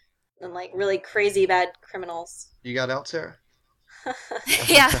 And like really crazy bad criminals. You got out, Sarah?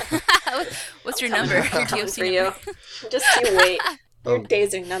 Yeah. What's your number? Your Coming DOC for you. number? Just you wait. Your Oh.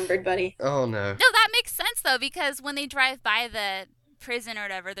 days are numbered, buddy. Oh no. No, that makes sense though, because when they drive by the prison or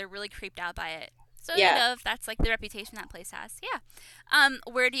whatever, they're really creeped out by it. So Yeah. if that's like the reputation that place has. Yeah.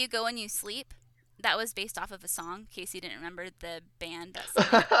 Where do you go when you sleep? That was based off of a song. Casey didn't remember the band that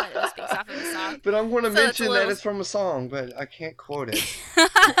sang it, but it was based off of a song. But I'm going to So it's a mention that little- it's from a song, but I can't quote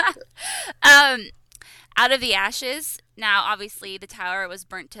it. Out of the Ashes. Now, obviously, the tower was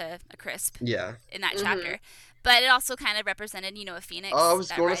burnt to a crisp Yeah. in that Mhm. chapter, but it also kind of represented, a phoenix. Oh, I was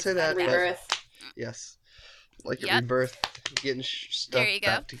that going to rises say out that. of the but- ashes. Rebirth. Yes. Like a Yep. rebirth, getting stuff There you go.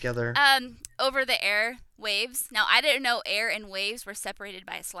 back together. Over the air waves. Now, I didn't know air and waves were separated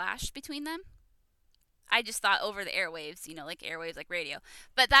by a slash between them. I just thought over the airwaves, like airwaves, like radio.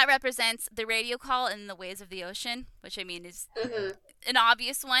 But that represents the radio call and the waves of the ocean, which I mean is Mm-hmm. an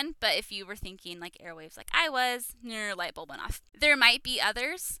obvious one. But if you were thinking like airwaves, like I was, your light bulb went off. There might be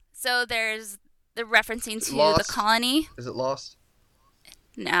others. So there's They're referencing to Lost? the colony. Is it Lost?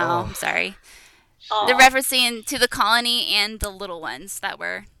 No, Oh. I'm sorry. Aw, They're referencing to the colony and the little ones that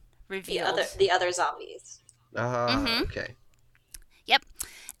were revealed. the other zombies. Mhm. Okay. Yep.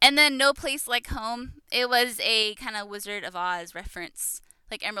 And then No Place Like Home. It was a kind of Wizard of Oz reference,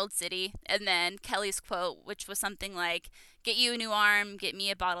 like Emerald City. And then Kelly's quote, which was something like, "Get you a new arm, get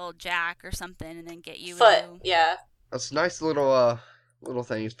me a bottle of Jack," or something, and then get you Foot, a new... yeah. That's a nice little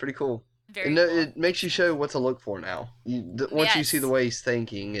thing. It's pretty cool. Very And cool. it makes you show what to look for now. Once you see Yes. the way he's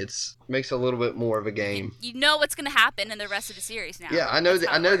thinking, makes it a little bit more of a game. You know what's going to happen in the rest of the series now. Yeah, I know That's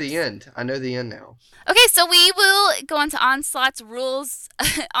how I it know works. the end. I know the end now. Okay, so we will go on to Onslaught's rules.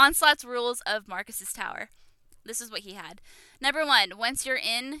 Onslaught's rules of Marcus's tower. This is what he had. Number 1, once you're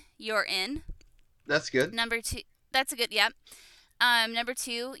in, you're in. That's good. Number 2, that's a good, yep. Number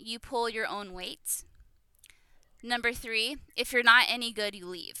 2, you pull your own weight. Number 3, if you're not any good, you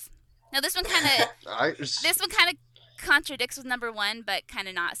leave. Now this one kind of contradicts with number 1, but kind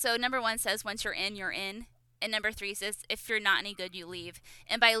of not. So number 1 says once you're in, you're in. And number 3 says if you're not any good, you leave.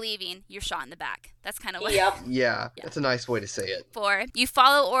 And by leaving, you're shot in the back. That's kind of what. Yep. Yeah, that's a nice way to say it. 4, you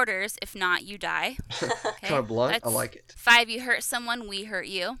follow orders. If not, you die. Okay? Kind of blunt. I That's- like it. 5, you hurt someone, we hurt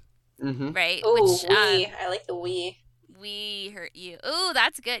you. Mm-hmm. Right? Ooh, Which, I like the we. we hurt you. Ooh,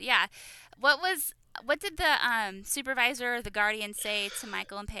 that's good. Yeah. What did the supervisor or the guardian say to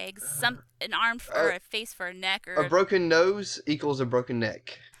Michael and Peg? An arm or a face for a neck or A broken nose equals a broken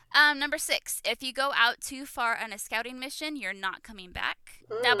neck. Number 6, if you go out too far on a scouting mission, you're not coming back.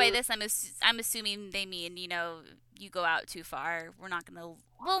 Now, by this, I'm assuming they mean, you go out too far. We're not gonna.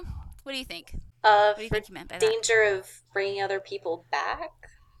 Well, what do you think? What do you For think you meant by that? danger of bringing other people back?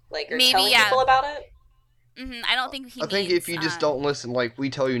 Like, or Maybe, telling yeah. people about it? I don't think he. I think means, if you just don't listen, like we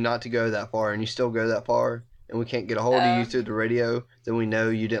tell you not to go that far and you still go that far, and we can't get a hold of you through the radio, then we know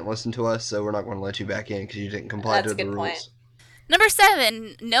you didn't listen to us, so we're not going to let you back in because you didn't comply That's to a the good rules. point. Number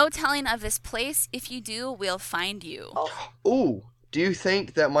 7, no telling of this place. If you do, we'll find you. Oh, Ooh, do you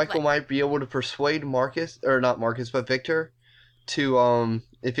think that Michael What? might be able to persuade Marcus, or not Marcus, but Victor, to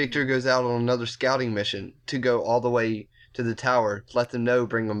if Victor goes out on another scouting mission, to go all the way to the tower, let them know,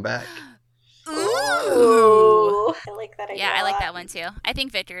 bring them back? Ooh. I like that idea. Yeah, I a like lot. that one too. I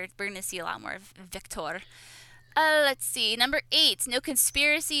think Victor, we're going to see a lot more of Victor. Let's see. Number 8, no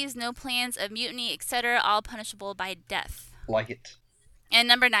conspiracies, no plans of mutiny, etc., all punishable by death. Like it. And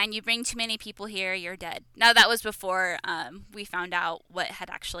number 9, you bring too many people here, you're dead. Now, that was before we found out what had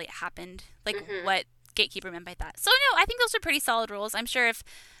actually happened, like what Gatekeeper meant by that. So, no, I think those are pretty solid rules. I'm sure if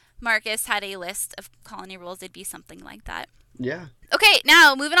Marcus had a list of colony rules, it'd be something like that. Yeah. Okay,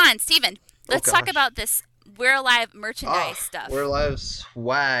 now, moving on. Steven, let's talk gosh. about this We're Alive merchandise stuff. We're Alive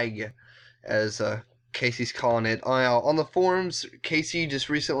swag, as Casey's calling it. On the forums, Casey just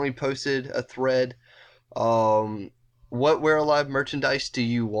recently posted a thread. What We're Alive merchandise do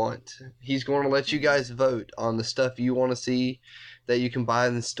you want? He's going to let you guys vote on the stuff you want to see that you can buy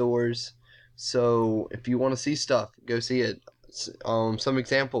in the stores. So if you want to see stuff, go see it. Some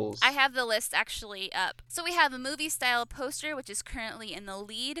examples. I have the list actually up. So we have a movie style poster, which is currently in the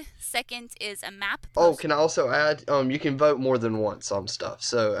lead. Second is a map Oh, poster. can I also add? You can vote more than once on stuff.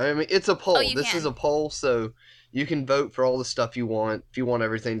 So I mean, it's a poll. you This can. is a poll, so you can vote for all the stuff you want. If you want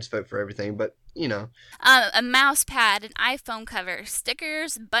everything, just vote for everything. But A mouse pad, an iPhone cover,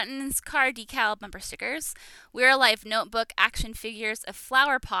 stickers, buttons, car decal, bumper stickers, We're Alive notebook, action figures, a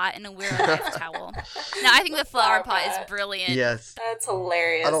flower pot, and a We're Alive towel. Now, I think the flower pot is brilliant. yes, That's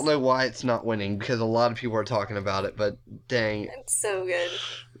hilarious. I don't know why it's not winning because a lot of people are talking about it. But dang, It's so good.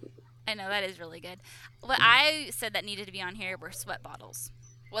 I know, that is really good. What I said that needed to be on here were sweat bottles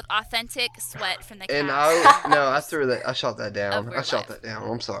with authentic sweat from the cat. and I threw that. I shot that down. We're I shot Alive. that down.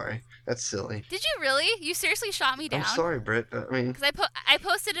 I'm sorry. That's silly. Did you really? You seriously shot me down? I'm sorry, Britt. But I mean, Because I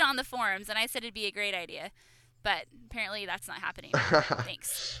posted it on the forums, and I said it'd be a great idea. But apparently that's not happening.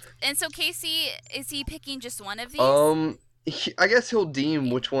 Thanks. And so Casey, is he picking just one of these? I guess he'll deem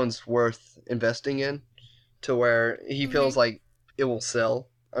which one's worth investing in, to where he feels like it will sell.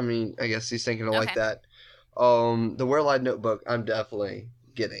 I mean, I guess he's thinking like Okay. that. The We're Alive notebook, I'm definitely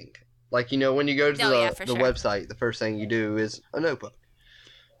getting. Like, when you go to for the sure. website, the first thing you do is a notebook.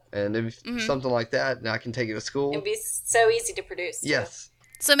 And if something like that, and I can take it to school. It'd be so easy to produce. too. Yes.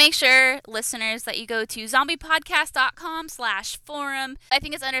 So make sure, listeners, that you go to zombiepodcast.com/forum. I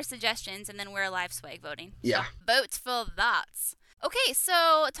think it's under suggestions, and then we're live swag voting. Yeah. So vote for that. Okay,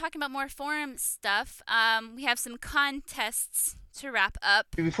 so talking about more forum stuff, we have some contests to wrap up.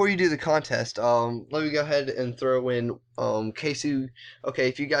 Before you do the contest, let me go ahead and throw in Casey. Okay,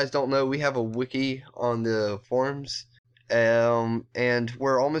 if you guys don't know, we have a wiki on the forums, And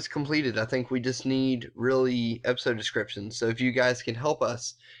we're almost completed. I think we just need really episode descriptions. So if you guys can help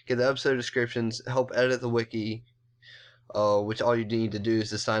us get the episode descriptions, help edit the wiki, which all you need to do is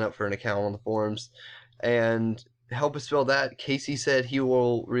to sign up for an account on the forums, and help us build that. Casey said he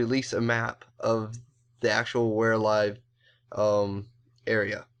will release a map of the actual We're Alive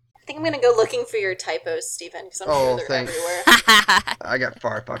area. I think I'm going to go looking for your typos, Stephen, because I'm sure they're thanks. everywhere. I got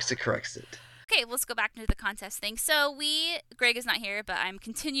Firefox to correct it. Okay, let's go back into the contest thing. So Greg is not here, but I'm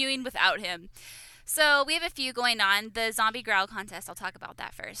continuing without him. So we have a few going on. The zombie growl contest, I'll talk about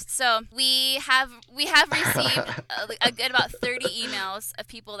that first. So we have received a good about 30 emails of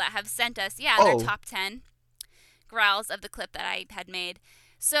people that have sent us, their top 10 growls of the clip that I had made.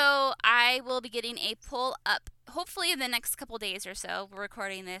 So I will be getting a poll up hopefully in the next couple days or so. We're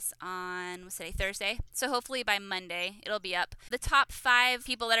recording this on, Thursday. So hopefully by Monday it'll be up. The top 5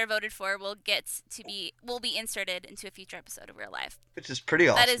 people that are voted for will be inserted into a future episode of We're Alive. Which is pretty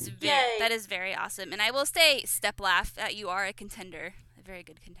awesome. That is very awesome. And I will say, Steplaugh, that you are a contender, a very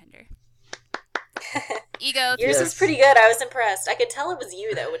good contender. Ego. Yours was pretty good. I was impressed. I could tell it was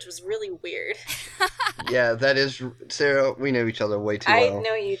you, though, which was really weird. Yeah, that is... Sarah, we know each other way too well. I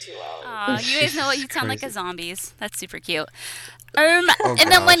know you too well. Aw, you guys know what you sound like as zombies. That's super cute. And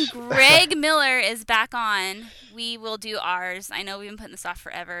then when Greg Miller is back on, we will do ours. I know we've been putting this off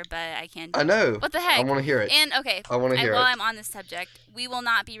forever, but I can't. I know. What the heck? I want to hear it. And, okay. I want to hear it. While I'm on this subject, we will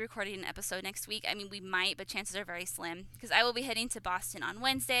not be recording an episode next week. I mean, we might, but chances are very slim. Because I will be heading to Boston on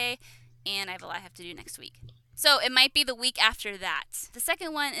Wednesday, and I have a lot I have to do next week. So it might be the week after that. The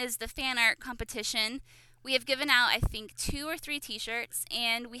second one is the fan art competition. We have given out, I think, 2 or 3 t-shirts,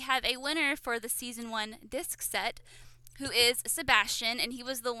 and we have a winner for the Season 1 disc set, who is Sebastian, and he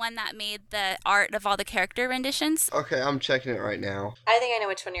was the one that made the art of all the character renditions. Okay, I'm checking it right now. I think I know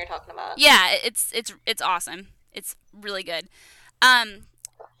which one you're talking about. Yeah, it's awesome. It's really good.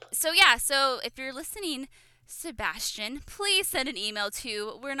 So if you're listening, Sebastian, please send an email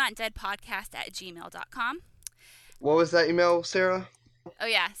to we'renotdeadpodcast@gmail.com. What was that email, Sarah? Oh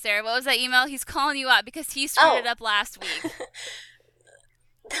yeah, Sarah, what was that email? He's calling you up because he screwed it up last week.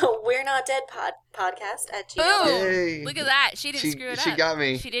 The We're Not Dead podcast at Boom! gmail. Yay. Look at that. She didn't screw it up. She got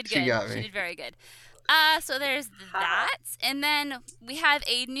me. She did good. She got me. She did very good. So there's that. And then we have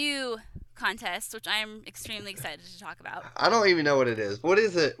a new contest, which I'm extremely excited to talk about. I don't even know what it is. What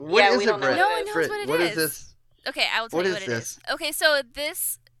is it? What is it, Brett? No one knows what it is. What is this? Okay, I will tell you what it is. Okay, so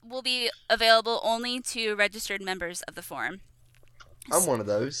this will be available only to registered members of the forum. I'm one of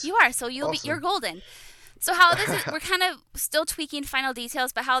those. You are, so you're golden. So how this is, we're kind of still tweaking final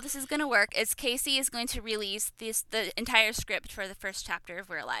details, but how this is going to work is Casey is going to release the entire script for the first chapter of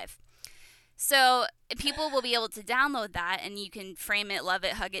We're Alive. So people will be able to download that, and you can frame it, love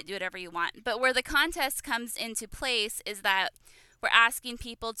it, hug it, do whatever you want. But where the contest comes into place is that we're asking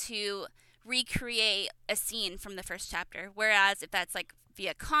people to recreate a scene from the first chapter. Whereas if that's like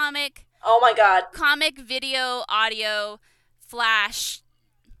via comic, oh my god, comic, video, audio, flash.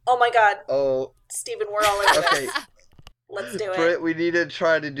 Oh my god. Oh, Stephen, we're all over this. Let's do it. Britt, we need to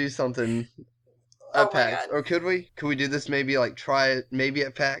try to do something at PAX. Or could we? Could we do this maybe try it maybe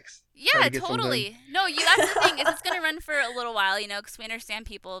at PAX? Yeah, totally. No, that's the thing is it's going to run for a little while, because we understand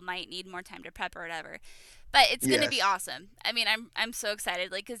people might need more time to prep or whatever. But it's going to be awesome. I mean, I'm so excited,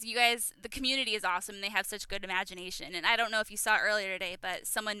 because you guys, the community is awesome. And they have such good imagination. And I don't know if you saw earlier today, but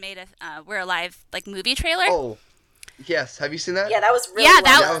someone made a We're Alive movie trailer. Oh, yes. Have you seen that? Yeah, that was really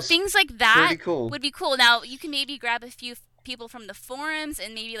that was things like that cool. would be cool. Now you can maybe grab a few people from the forums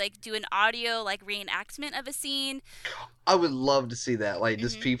and maybe do an audio reenactment of a scene. I would love to see that.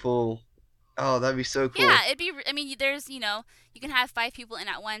 Just people. Oh, that'd be so cool. Yeah, it'd be. I mean, there's you can have 5 people in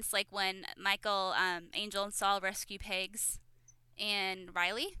at once, like when Michael, Angel, and Saul rescue Pegs and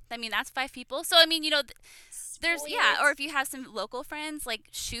Riley. I mean, that's 5 people. So I mean, there's or if you have some local friends,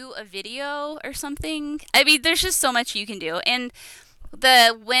 shoot a video or something. I mean, there's just so much you can do, and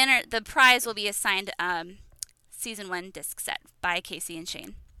the prize will be assigned season 1 disc set by Casey and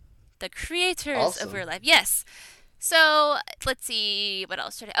Shane, the creators of We're Alive. Yes. So let's see what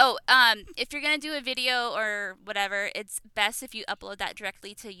else. If you're gonna do a video or whatever, it's best if you upload that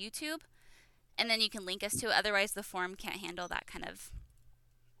directly to YouTube, and then you can link us to it. Otherwise, the forum can't handle that kind of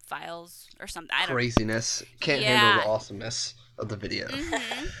files or something. Craziness. Can't handle the awesomeness of the video.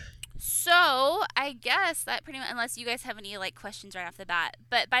 Mm-hmm. So I guess that pretty much, unless you guys have any questions right off the bat.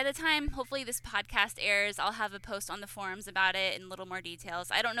 But by the time hopefully this podcast airs, I'll have a post on the forums about it and a little more details.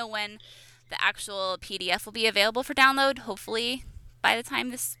 I don't know when the actual PDF will be available for download. Hopefully by the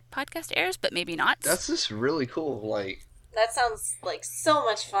time this podcast airs, but maybe not. That's just really cool. That sounds like so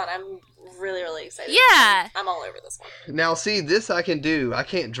much fun. I'm really, really excited. Yeah. I'm all over this one. Now, see, this I can do. I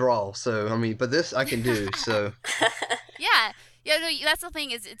can't draw, so I mean, but this I can do. So Yeah. Yeah, no, that's the thing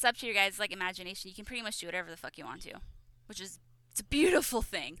is it's up to your guys' like imagination. You can pretty much do whatever the fuck you want to, which is it's a beautiful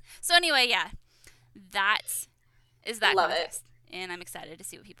thing. So anyway, yeah, that is that Love contest, and I'm excited to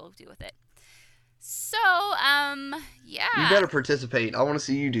see what people do with it. So, yeah. you better participate. I want to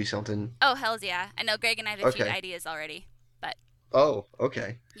see you do something. Oh, hells yeah! I know Greg and I have a few Okay. ideas already, but Oh,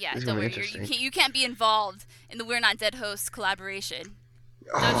 okay. yeah, This is don't gonna worry, be interesting. you can't be involved in the We're Not Dead hosts collaboration.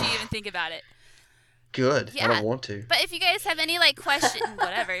 Don't you even think about it. Good. Yeah. I don't want to. But if you guys have any like questions,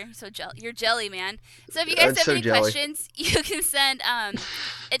 whatever, you're jelly, man. So if you guys I'm have so any jelly. questions, you can send an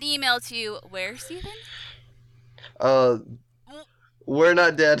email to where, Stephen? We're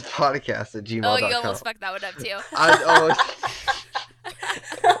Not Dead podcast at gmail.com. Oh, you almost fucked that one up too.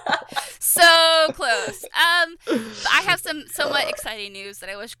 So close. I have some somewhat exciting news that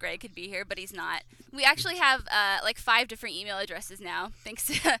I wish Greg could be here, but he's not. We actually have like 5 different email addresses now, thanks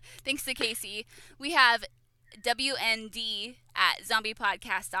to Casey. We have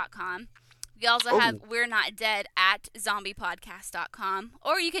WND@zombiepodcast.com. We also have We're Not Dead @zombiepodcast.com,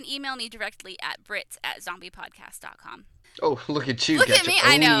 or you can email me directly at Brits@zombiepodcast.com. Oh, look at you. Look got at me, your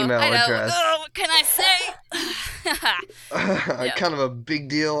I own know. email address. Oh, what can I say? Yeah. Kind of a big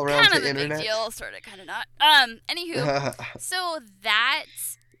deal around Kind the of a internet. big deal, sort of, kind of not. Anywho, so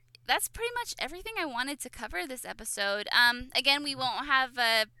that's pretty much everything I wanted to cover this episode. Again, we won't have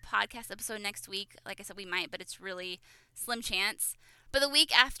a podcast episode next week. Like I said, we might, but it's really slim chance. But the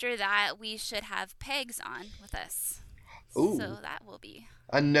week after that, we should have Pegs on with us. Ooh. So that will be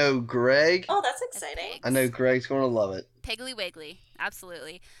I know Greg. Oh, that's exciting. I know Greg's going to love it. Peggly Wiggly.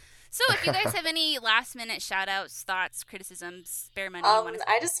 Absolutely. So if you guys have any last minute shout outs, thoughts, criticisms, spare money, you want to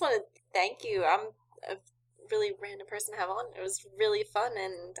I just want to thank you. I'm a really random person to have on. It was really fun,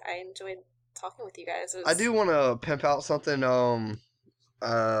 and I enjoyed talking with you guys. I do want to pimp out something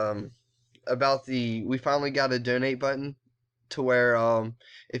about we finally got a donate button to where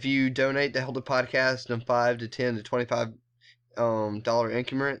if you donate to help the podcast in $5 to $10 to $25 dollar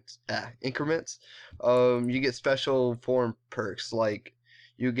increments, you get special forum perks, like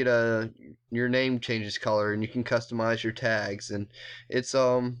you get your name changes color and you can customize your tags, and it's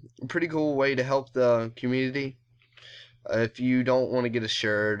a pretty cool way to help the community. If you don't want to get a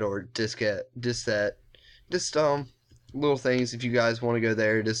shirt or just little things, if you guys want to go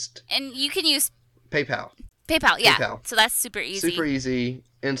there, and you can use PayPal, yeah. PayPal. So that's super easy. Super easy,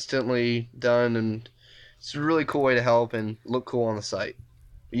 instantly done, and it's a really cool way to help and look cool on the site.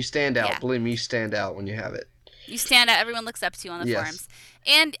 You stand out. Yeah. Believe me, you stand out when you have it. You stand out. Everyone looks up to you on the Yes. forums.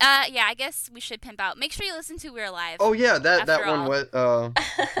 And yeah, I guess we should pimp out. Make sure you listen to We're Alive. Oh yeah, that After one. all. What?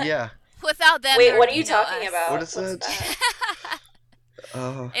 Yeah. Without them, Wait, there what would are you be no talking us. about? What is What's that?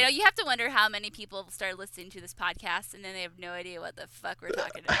 You know, you have to wonder how many people start listening to this podcast and then they have no idea what the fuck we're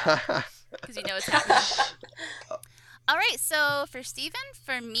talking about because you know it's happening. All right, so for Stephen,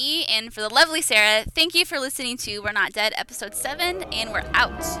 for me, and for the lovely Sarah, thank you for listening to We're Not Dead, episode 7, and we're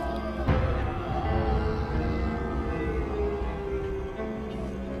out.